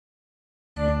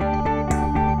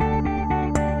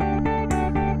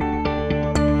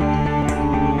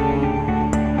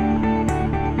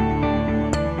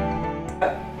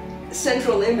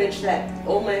central image, that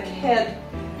Olmec head,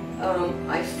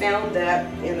 I found that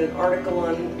in an article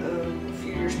on a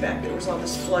few years back. There was all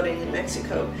this flooding in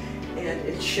Mexico, and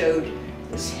it showed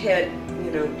this head,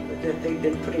 you know, that they've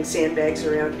been putting sandbags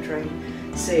around to try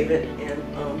and save it.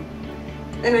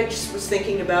 And I just was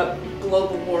thinking about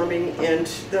global warming and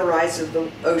the rise of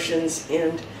the oceans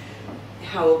and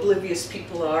how oblivious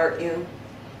people are. And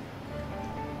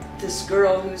this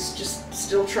girl who's just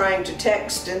still trying to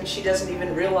text, and she doesn't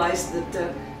even realize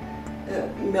that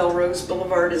Melrose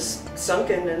Boulevard is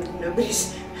sunken and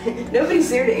nobody's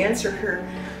there to answer her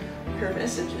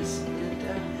messages.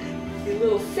 And the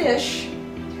little fish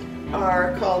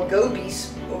are called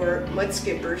gobies, or mud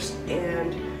skippers,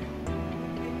 and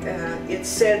it's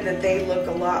said that they look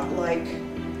a lot like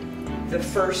the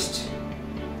first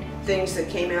things that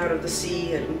came out of the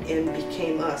sea and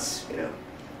became us, you know.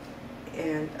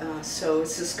 And so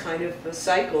it's this kind of a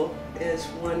cycle. As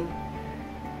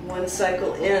one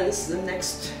cycle ends, the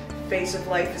next phase of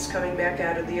life is coming back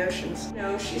out of the oceans. You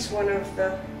know, she's one of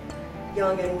the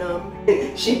young and numb.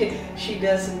 She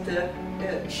doesn't,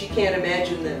 she can't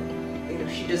imagine that, you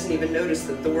know, she doesn't even notice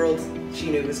that the world she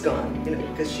knew was gone, you know,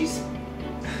 because she's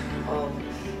all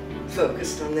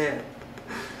focused on that.